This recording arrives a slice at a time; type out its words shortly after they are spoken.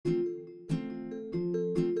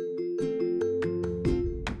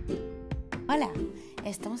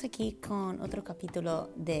estamos aquí con otro capítulo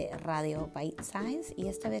de Radio Bite Size y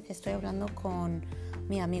esta vez estoy hablando con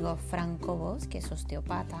mi amigo Fran Cobos, que es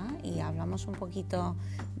osteopata, y hablamos un poquito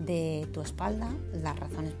de tu espalda, las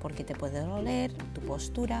razones por qué te puede doler, tu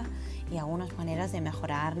postura y algunas maneras de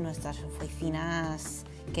mejorar nuestras oficinas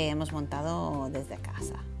que hemos montado desde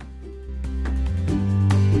casa.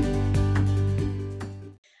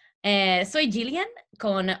 Soy Gillian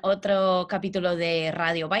con otro capítulo de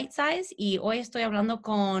Radio Bite Size y hoy estoy hablando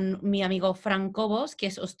con mi amigo Fran Cobos, que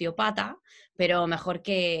es osteopata, pero mejor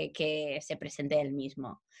que se presente él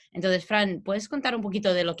mismo. Entonces, Fran, ¿puedes contar un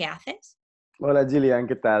poquito de lo que haces? Hola Gillian,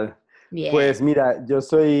 ¿qué tal? Bien. Pues mira, yo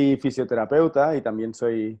soy fisioterapeuta y también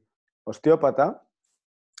soy osteópata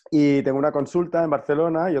y tengo una consulta en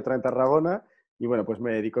Barcelona y otra en Tarragona y bueno, pues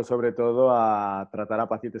me dedico sobre todo a tratar a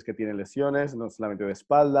pacientes que tienen lesiones, no solamente de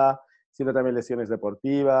espalda, sino también lesiones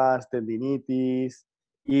deportivas, tendinitis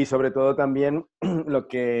y sobre todo también lo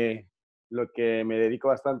que me dedico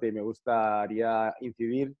bastante y me gustaría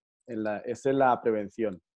incidir es en la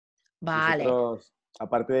prevención. Vale. Nosotros,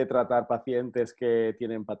 aparte de tratar pacientes que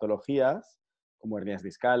tienen patologías, como hernias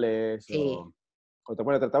discales Sí.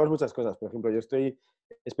 bueno, tratamos muchas cosas. Por ejemplo, yo estoy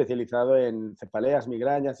especializado en cefaleas,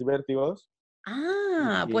 migrañas y vértigos.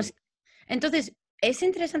 Pues Y, entonces es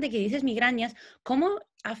interesante que dices migrañas. ¿Cómo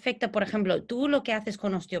afecta, por ejemplo, tú lo que haces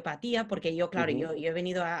con osteopatía? Porque yo, claro, ujú. yo he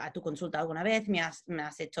venido a tu consulta alguna vez, me has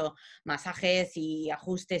hecho masajes y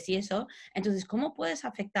ajustes y eso. Entonces, ¿cómo puedes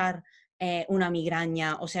afectar una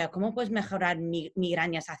migraña? O sea, ¿cómo puedes mejorar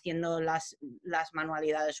migrañas haciendo las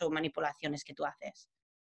manualidades o manipulaciones que tú haces?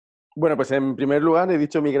 Bueno, pues en primer lugar he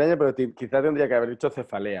dicho migraña, pero quizá tendría que haber dicho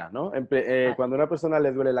cefalea, ¿no? Vale. Cuando a una persona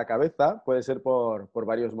le duele la cabeza, puede ser por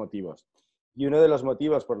varios motivos. Y uno de los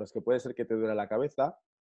motivos por los que puede ser que te duele la cabeza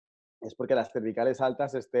es porque las cervicales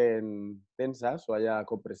altas estén tensas o haya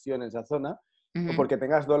compresión en esa zona, o Ujú. porque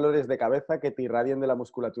tengas dolores de cabeza que te irradien de la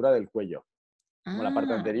musculatura del cuello, como la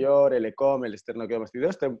parte Ah, anterior, el ecom, el esternocleidomastoideo,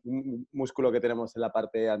 este músculo que tenemos en la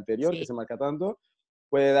parte anterior que sí. se marca tanto,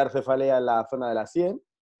 puede dar cefalea en la zona de la sien,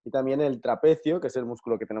 y también el trapecio, que es el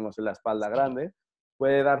músculo que tenemos en la espalda Sí. grande,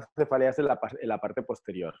 puede dar cefaleas en la parte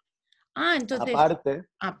posterior. Entonces, Aparte,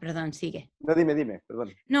 perdón, sigue. no, dime,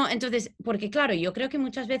 perdón. No, entonces, porque claro, yo creo que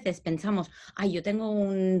muchas veces pensamos, ay, yo tengo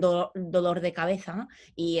un dolor de cabeza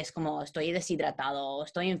y es como estoy deshidratado, o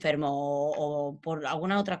estoy enfermo o por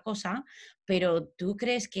alguna otra cosa, pero tú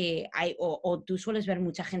crees que hay, o tú sueles ver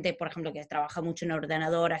mucha gente, por ejemplo, que trabaja mucho en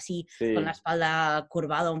ordenador, así con la Sí. espalda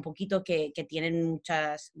curvada un poquito, que tienen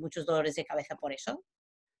muchos dolores de cabeza por eso.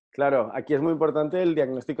 Claro, aquí es muy importante el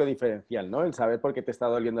diagnóstico diferencial, ¿no? El saber por qué te está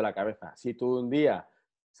doliendo la cabeza. Si tú un día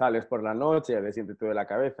sales por la noche y te sientes todo de la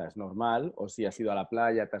cabeza, es normal, o si has ido a la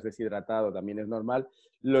playa, te has deshidratado, también es normal.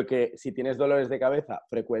 Lo que si tienes dolores de cabeza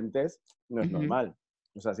frecuentes, no es Ujú, normal.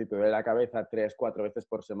 O sea, si te duele la cabeza 3, 4 veces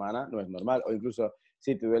por semana, no es normal. O incluso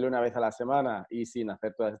si te duele una vez a la semana y sin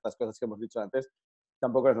hacer todas estas cosas que hemos dicho antes,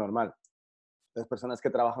 tampoco es normal. Las personas que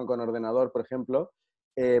trabajan con ordenador, por ejemplo,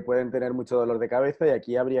 pueden tener mucho dolor de cabeza y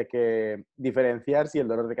aquí habría que diferenciar si el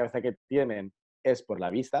dolor de cabeza que tienen es por la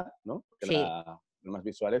vista, ¿no? Porque sí. los problemas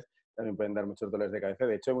visuales también pueden dar muchos dolores de cabeza.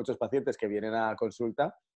 De hecho, hay muchos pacientes que vienen a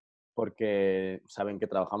consulta porque saben que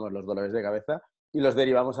trabajamos los dolores de cabeza y los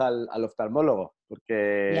derivamos al oftalmólogo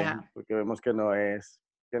Ya. porque vemos que no es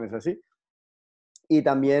así. Y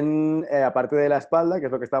también, aparte de la espalda, que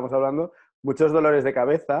es lo que estábamos hablando, muchos dolores de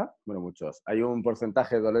cabeza, bueno, muchos, hay un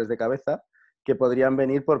porcentaje de dolores de cabeza que podrían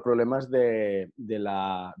venir por problemas de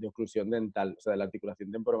oclusión dental, o sea, de la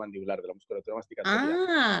articulación temporomandibular, de la musculatura masticatoria.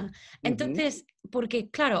 Ah, Ujú, entonces,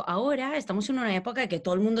 porque claro, ahora estamos en una época que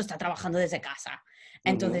todo el mundo está trabajando desde casa. ujú.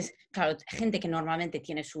 Entonces, claro, gente que normalmente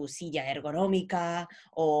tiene su silla ergonómica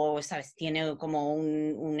o, ¿sabes?, tiene como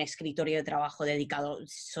un escritorio de trabajo dedicado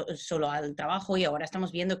solo al trabajo y ahora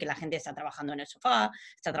estamos viendo que la gente está trabajando en el sofá,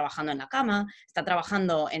 está trabajando en la cama, está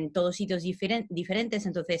trabajando en todos sitios diferentes.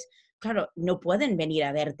 Entonces, claro, no pueden venir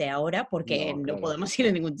a verte ahora porque No, no claro, podemos ir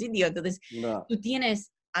a ningún sitio. Entonces, no. ¿tú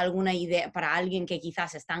tienes alguna idea para alguien que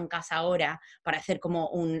quizás está en casa ahora para hacer como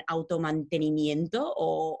un automantenimiento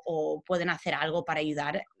o pueden hacer algo para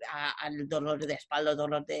ayudar al dolor de espalda o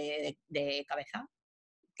dolor de cabeza?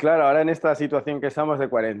 Claro, ahora en esta situación que estamos de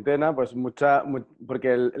cuarentena, pues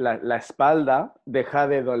porque la espalda deja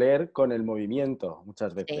de doler con el movimiento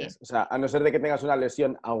muchas Sí. veces. O sea, a no ser de que tengas una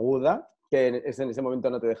lesión aguda, que en ese momento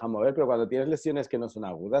no te deja mover, pero cuando tienes lesiones que no son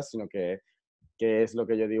agudas, sino que es lo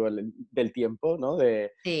que yo digo del tiempo, ¿no?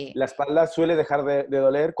 Sí. La espalda suele dejar de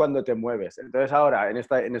doler cuando te mueves. Entonces ahora, en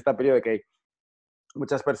esta periodo que hay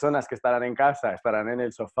muchas personas que estarán en casa, estarán en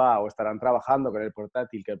el sofá o estarán trabajando con el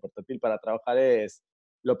portátil, que el portátil para trabajar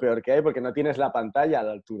lo peor que hay porque no tienes la pantalla a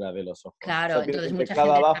la altura de los ojos. O Claro, sea, tienes entonces el mucha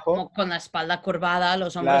teclado gente está abajo, como con la espalda curvada,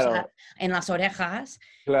 los hombros claro, en las orejas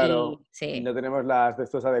claro, y y sí, no tenemos las de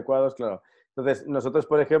estos adecuados, claro. Entonces, nosotros,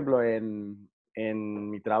 por ejemplo, en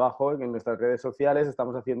mi trabajo, en nuestras redes sociales,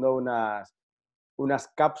 estamos haciendo unas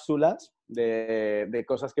cápsulas de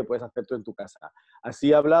cosas que puedes hacer tú en tu casa.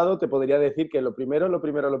 Así hablado, te podría decir que lo primero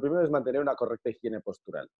es mantener una correcta higiene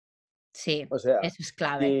postural. sí, O sea, eso es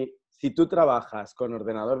clave. si tú trabajas con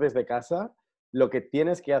ordenador desde casa, lo que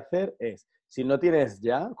tienes que hacer es, si no tienes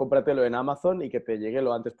ya, cómpratelo en Amazon y que te llegue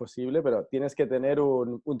lo antes posible, pero tienes que tener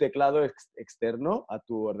un teclado externo a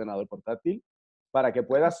tu ordenador portátil para que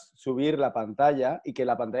puedas subir la pantalla y que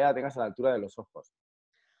la pantalla la tengas a la altura de los ojos.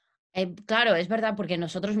 Claro, es verdad, porque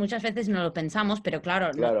nosotros muchas veces no lo pensamos, pero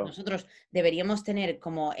claro, Claro, nosotros deberíamos tener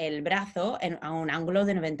como el brazo a un ángulo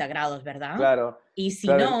de 90 grados, ¿verdad? claro, Y si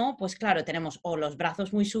claro. no, pues claro, tenemos o los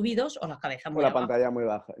brazos muy subidos o la cabeza O muy la abajo. pantalla muy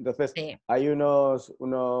baja. Entonces, Sí, hay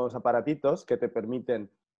unos aparatitos que te permiten,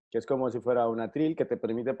 que es como si fuera un atril, que te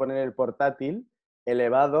permite poner el portátil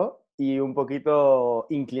elevado y un poquito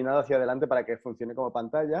inclinado hacia adelante para que funcione como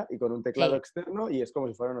pantalla y con un teclado sí, externo y es como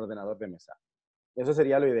si fuera un ordenador de mesa. Eso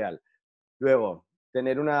sería lo ideal. Luego,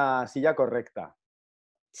 tener una silla correcta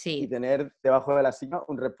y sí, tener debajo de la silla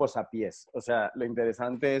un reposapiés. O sea, lo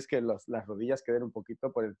interesante es que las rodillas queden un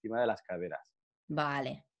poquito por encima de las caderas.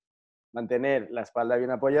 vale. Mantener la espalda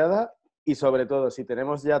bien apoyada y sobre todo, si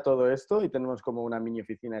tenemos ya todo esto y tenemos como una mini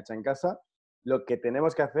oficina hecha en casa, lo que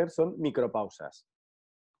tenemos que hacer son micropausas.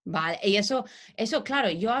 Vale, y eso, claro,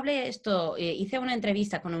 yo hablé esto, hice una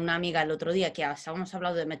entrevista con una amiga el otro día que estábamos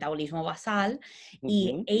hablando de metabolismo basal y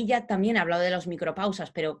Ujú. ella también ha hablado de las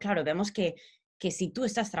micropausas, pero claro, vemos que si tú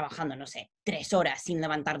estás trabajando, no sé, 3 horas sin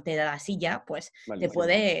levantarte de la silla, pues Malísimo.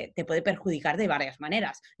 te puede perjudicar de varias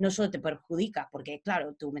maneras. No solo te perjudica porque,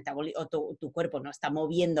 claro, tu metabolismo o tu cuerpo no está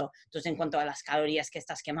moviendo, entonces en cuanto a las calorías que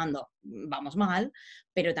estás quemando, vamos mal,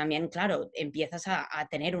 pero también, claro, empiezas a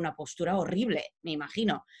tener una postura horrible, me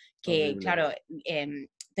imagino que, Horrible. claro,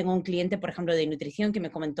 tengo un cliente, por ejemplo, de nutrición que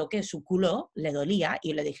me comentó que su culo le dolía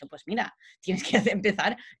y le dije, pues mira, tienes que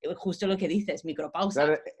empezar justo lo que dices, Claro,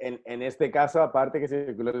 micropausas. en este caso, aparte que si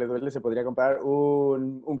el culo le duele, se podría comprar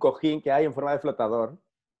un cojín que hay en forma de flotador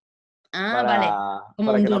Ah, vale,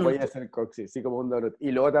 como para un que no donut. apoyes el coxis, sí, como un donut.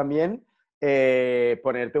 Y luego también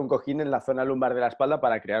ponerte un cojín en la zona lumbar de la espalda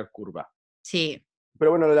para crear curva. Sí.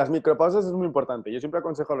 Pero bueno, lo de las micropausas es muy importante. Yo siempre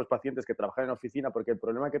aconsejo a los pacientes que trabajan en oficina, porque el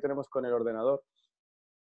problema que tenemos con el ordenador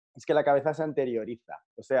es que la cabeza se anterioriza.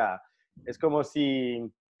 O sea, es como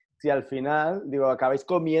si al final, digo, acabáis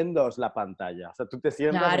comiéndoos la pantalla. O sea, tú te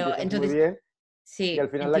sientas, Claro, empiezas muy entonces, bien y al sí,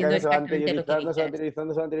 final la entiendo cabeza se va exactamente lo que anteriorizando, se va dices.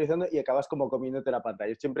 anteriorizando, se va anteriorizando y acabas como comiéndote la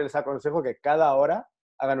pantalla. Yo siempre les aconsejo que cada hora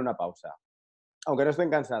hagan una pausa, aunque no estén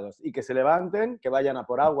cansados, y que se levanten, que vayan a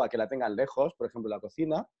por agua, que la tengan lejos, por ejemplo, la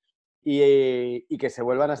cocina, y que se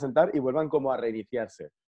vuelvan a sentar y vuelvan como a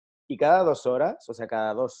reiniciarse. Y cada 2 horas, o sea,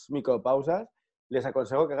 cada dos micropausas, les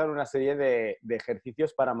aconsejo que hagan una serie de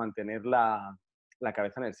ejercicios para mantener la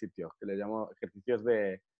cabeza en el sitio, que les llamo ejercicios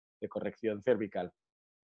de corrección cervical,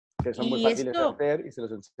 que son muy Y fáciles de esto, hacer y se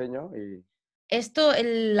los enseño. Y,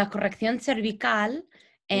 La corrección cervical,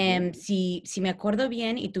 ujú, si me acuerdo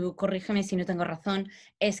bien, y tú corrígeme si no tengo razón,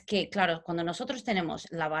 es que, claro, cuando nosotros tenemos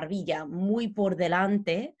la barbilla muy por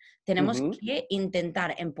delante, tenemos ujú, que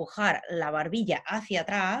intentar empujar la barbilla hacia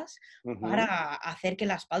atrás ujú. para hacer que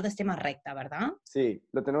la espalda esté más recta, ¿verdad? Sí,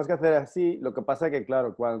 lo tenemos que hacer así. Lo que pasa que,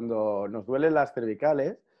 claro, cuando nos duelen las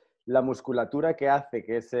cervicales, la musculatura que hace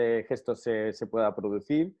que ese gesto se pueda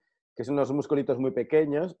producir, que son unos musculitos muy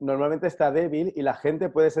pequeños, normalmente está débil y la gente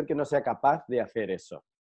puede ser que no sea capaz de hacer eso.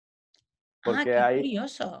 Ah, Porque qué hay,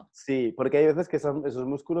 curioso. sí, porque hay veces que esos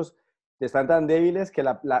músculos están tan débiles que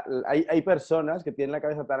hay personas que tienen la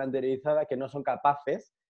cabeza tan anteriorizada que no son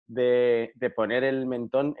capaces de poner el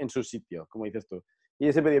mentón en su sitio, como dices tú. Y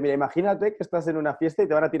yo siempre digo, mira, imagínate que estás en una fiesta y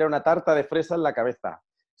te van a tirar una tarta de fresa en la cabeza.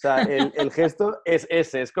 O sea, el gesto es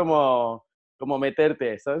ese, es como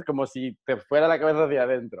meterte, ¿sabes? Como si te fuera la cabeza hacia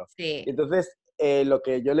adentro. Y Sí, entonces, lo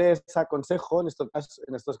que yo les aconsejo en estos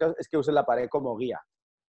casos es que usen la pared como guía.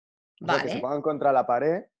 O sea, que se vale, pongan contra la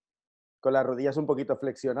pared con las rodillas un poquito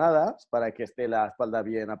flexionadas para que esté la espalda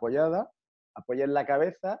bien apoyada, apoyen la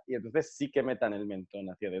cabeza y entonces sí que metan el mentón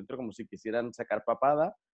hacia adentro, como si quisieran sacar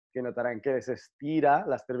papada, que notarán que se estira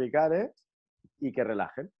las cervicales y que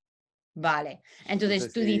relajen. vale. No sé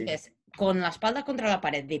Entonces tú si dices, con la espalda contra la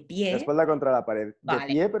pared de la pie, espalda contra la pared, de vale,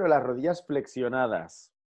 pie, pero las rodillas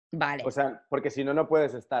flexionadas. O vale, sea, porque si no, no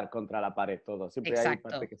puedes estar contra la pared todo. Siempre hay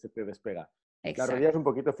parte exacto, que se te despega. Las rodillas exacto. un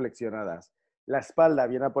poquito flexionadas. La espalda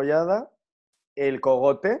bien apoyada. el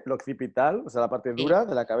cogote, el occipital, o sea, la parte Sí. dura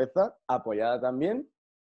de la cabeza, apoyada también.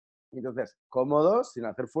 Y entonces, cómodos, sin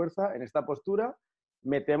hacer fuerza, en esta postura,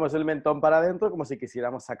 metemos el mentón para adentro como si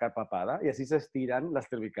quisiéramos sacar papada y así se estiran las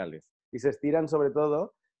cervicales. Y se estiran sobre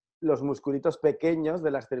todo los musculitos pequeños de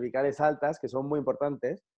las cervicales altas, que son muy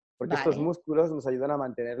importantes, porque estos Vale. músculos nos ayudan a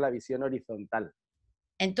mantener la visión horizontal.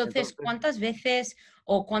 Entonces, Entonces, ¿cuántas veces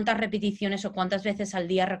o cuántas repeticiones o cuántas veces al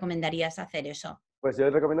día recomendarías hacer eso? pues yo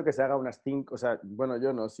les recomiendo que se haga unas 5, o sea, bueno,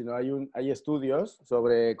 yo no, sino hay estudios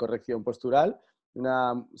sobre corrección postural.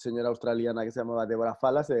 Una señora australiana que se llamaba Deborah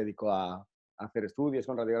Fala se dedicó a hacer estudios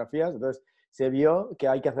con radiografías, entonces se vio que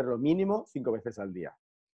hay que hacerlo mínimo 5 veces al día.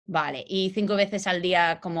 Vale, y 5 veces al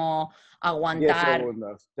día como 10 aguantar.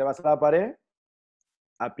 segundos. Te vas a la pared,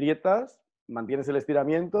 aprietas, mantienes el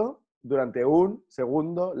estiramiento durante 1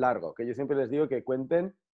 segundo largo, que yo siempre les digo que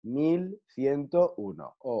cuenten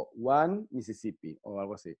 1101 o One Mississippi o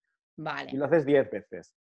algo así. Y Vale, lo haces 10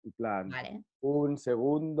 veces. En plan, vale. 1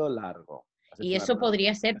 segundo largo. Has Y hecho una eso ronda.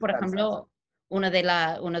 podría ser, por Descansas. ejemplo, uno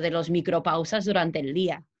de los micropausas durante el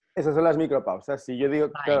día. Esas son las micropausas. Si yo digo,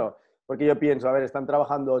 Vale, claro, porque yo pienso, a ver, están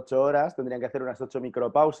trabajando 8 horas, tendrían que hacer unas 8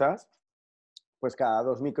 micropausas, pues cada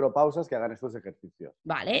 2 micropausas que hagan estos ejercicios.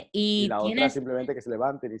 vale. Y Y la otra tienes, simplemente que se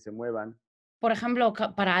levanten y se muevan. por ejemplo,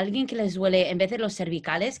 para alguien que les duele, en vez de los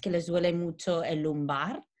cervicales, que les duele mucho el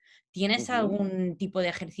lumbar, ¿tienes Ujú, algún tipo de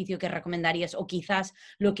ejercicio que recomendarías? O quizás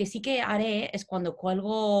lo que sí que haré es cuando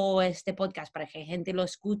cuelgo este podcast para que gente lo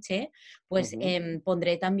escuche, pues ujú.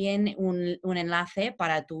 pondré también un enlace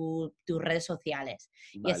para tus redes sociales.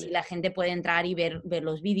 Y así Vale. la gente puede entrar y ver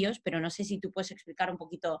los vídeos, pero no sé si tú puedes explicar un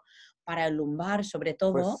poquito para el lumbar, sobre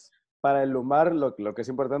todo. Pues para el lumbar lo que es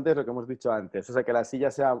importante es lo que hemos dicho antes. O sea, que la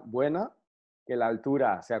silla sea buena, que la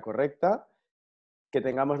altura sea correcta, que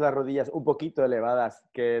tengamos las rodillas un poquito elevadas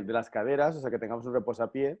que de las caderas, o sea, que tengamos un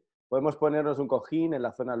reposapié. Podemos ponernos un cojín en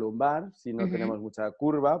la zona lumbar si no Ujú, tenemos mucha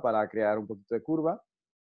curva para crear un poquito de curva.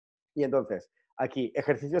 Y entonces, aquí,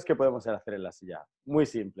 ejercicios que podemos hacer en la silla. Muy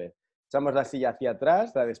simple. Echamos la silla hacia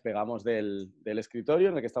atrás, la despegamos del escritorio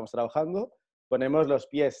en el que estamos trabajando, ponemos los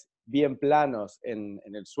pies bien planos en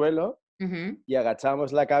el suelo ujú. y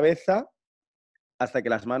agachamos la cabeza hasta que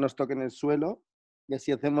las manos toquen el suelo y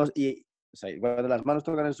así hacemos, y o sea, cuando las manos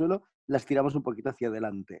tocan el suelo, las tiramos un poquito hacia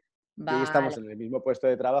adelante. Y ahí estamos Vale. en el mismo puesto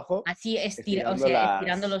de trabajo, Así o estirando sea,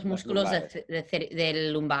 estirando los las músculos lumbares.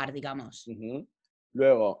 del lumbar, digamos. Ujú.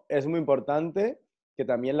 Luego, es muy importante que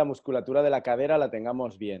también la musculatura de la cadera la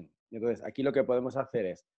tengamos bien. Entonces, aquí lo que podemos hacer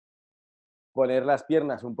es poner las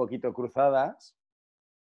piernas un poquito cruzadas,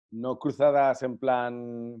 no cruzadas en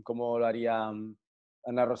plan como lo haría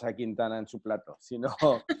Ana Rosa Quintana en su plato, sino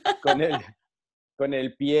con el, con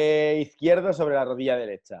el pie izquierdo sobre la rodilla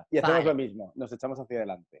derecha. Y hacemos Vale, lo mismo, nos echamos hacia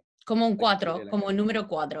adelante. como un Hasta que gire 4, la como el cabeza. número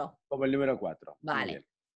 4. Como el número 4. Muy Vale, bien.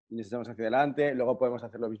 Y nos echamos hacia adelante, luego podemos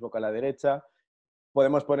hacer lo mismo con la derecha.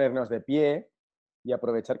 Podemos ponernos de pie y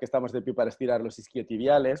aprovechar que estamos de pie para estirar los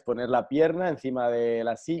isquiotibiales, poner la pierna encima de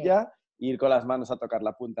la sí. silla e ir con las manos a tocar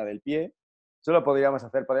la punta del pie. Eso lo podríamos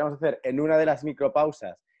hacer. Podríamos hacer en una de las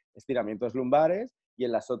micropausas estiramientos lumbares y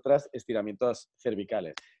en las otras estiramientos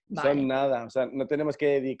cervicales. Y son Vale. nada, o sea, no tenemos que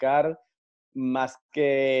dedicar más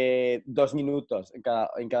que 2 minutos en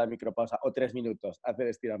cada micropausa o 3 minutos a hacer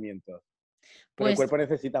estiramientos. Pero el Pues cuerpo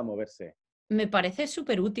necesita moverse. me parece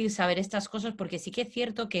súper útil saber estas cosas porque sí que es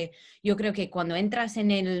cierto que yo creo que cuando entras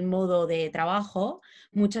en el modo de trabajo,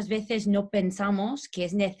 muchas veces no pensamos que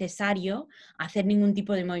es necesario hacer ningún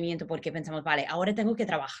tipo de movimiento porque pensamos, vale, ahora tengo que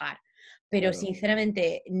trabajar. Pero Claro,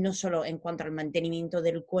 sinceramente, no solo en cuanto al mantenimiento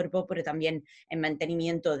del cuerpo, pero también en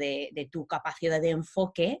mantenimiento de tu capacidad de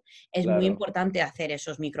enfoque, es muy claro. importante hacer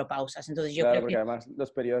esos micropausas. Entonces yo Claro, creo porque que además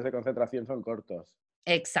los periodos de concentración son cortos.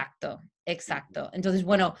 exacto, Ujú. exacto. Entonces,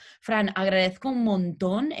 bueno, Fran, agradezco un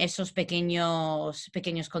montón esos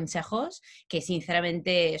pequeños consejos que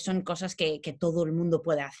sinceramente son cosas que todo el mundo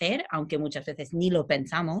puede hacer, aunque muchas veces ni lo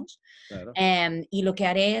pensamos. Claro, Y lo que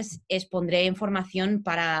haré es pondré información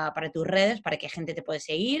para tus redes, para que gente te puede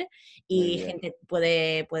seguir muy y bien. gente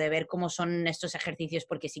puede ver cómo son estos ejercicios,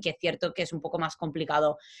 porque sí que es cierto que es un poco más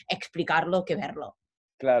complicado explicarlo que verlo.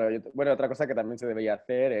 Claro, bueno, otra cosa que también se debería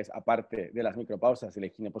hacer es, aparte de las micropausas y la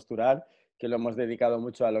higiene postural, que lo hemos dedicado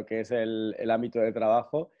mucho a lo que es el ámbito de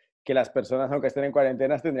trabajo, que las personas, aunque estén en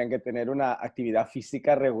cuarentenas, tendrían que tener una actividad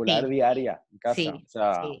física regular Sí, diaria en casa. O sí,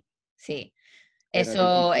 sea, sí, sí.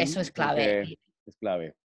 eso es un Eso tip es clave. porque es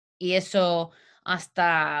clave. Y eso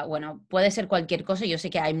hasta, bueno, puede ser cualquier cosa. Yo sé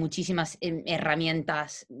que hay muchísimas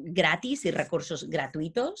herramientas gratis y recursos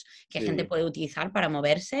gratuitos que gente Sí, puede utilizar para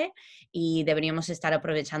moverse y deberíamos estar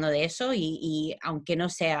aprovechando de eso y aunque no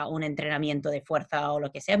sea un entrenamiento de fuerza o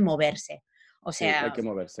lo que sea, moverse. O Sí, hay sea, que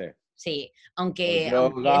moverse. sí, O aunque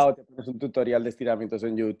yoga, o te pones un tutorial de estiramientos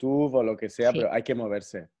en YouTube o lo que sea, sí, pero hay que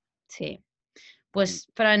moverse. sí. Mm. Pues,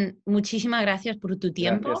 Fran, muchísimas gracias por tu Gracias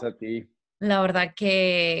tiempo. a ti. La verdad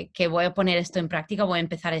que voy a poner esto en práctica, voy a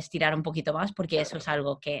empezar a estirar un poquito más porque eso es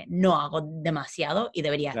algo que no hago demasiado y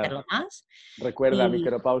debería Claro. hacerlo más. Recuerda, Y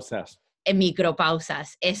micropausas. en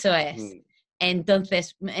micropausas, eso es. Mm.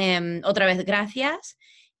 Entonces, otra vez gracias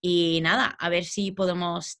y nada, a ver si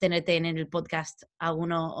podemos tenerte en el podcast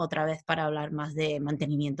alguno otra vez para hablar más de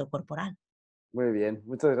mantenimiento corporal. Muy bien,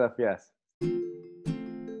 muchas gracias.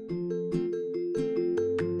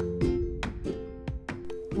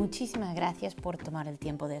 Muchísimas gracias por tomar el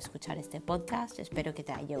tiempo de escuchar este podcast. Espero que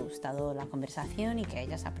te haya gustado la conversación y que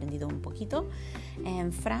hayas aprendido un poquito.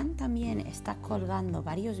 Fran también está colgando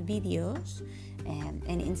varios vídeos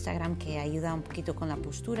en Instagram que ayuda un poquito con la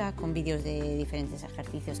postura, con vídeos de diferentes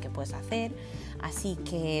ejercicios que puedes hacer. Así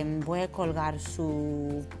que voy a colgar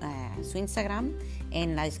su Instagram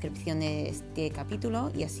en la descripción de este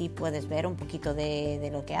capítulo y así puedes ver un poquito de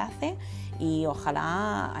lo que hace y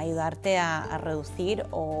ojalá ayudarte a reducir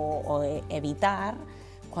o evitar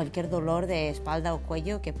cualquier dolor de espalda o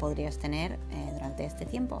cuello que podrías tener durante este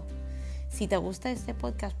tiempo. Si te gusta este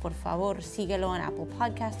podcast, por favor, síguelo en Apple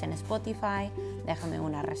Podcast, en Spotify, déjame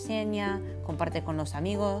una reseña, comparte con los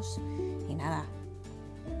amigos y nada,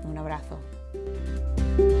 un abrazo.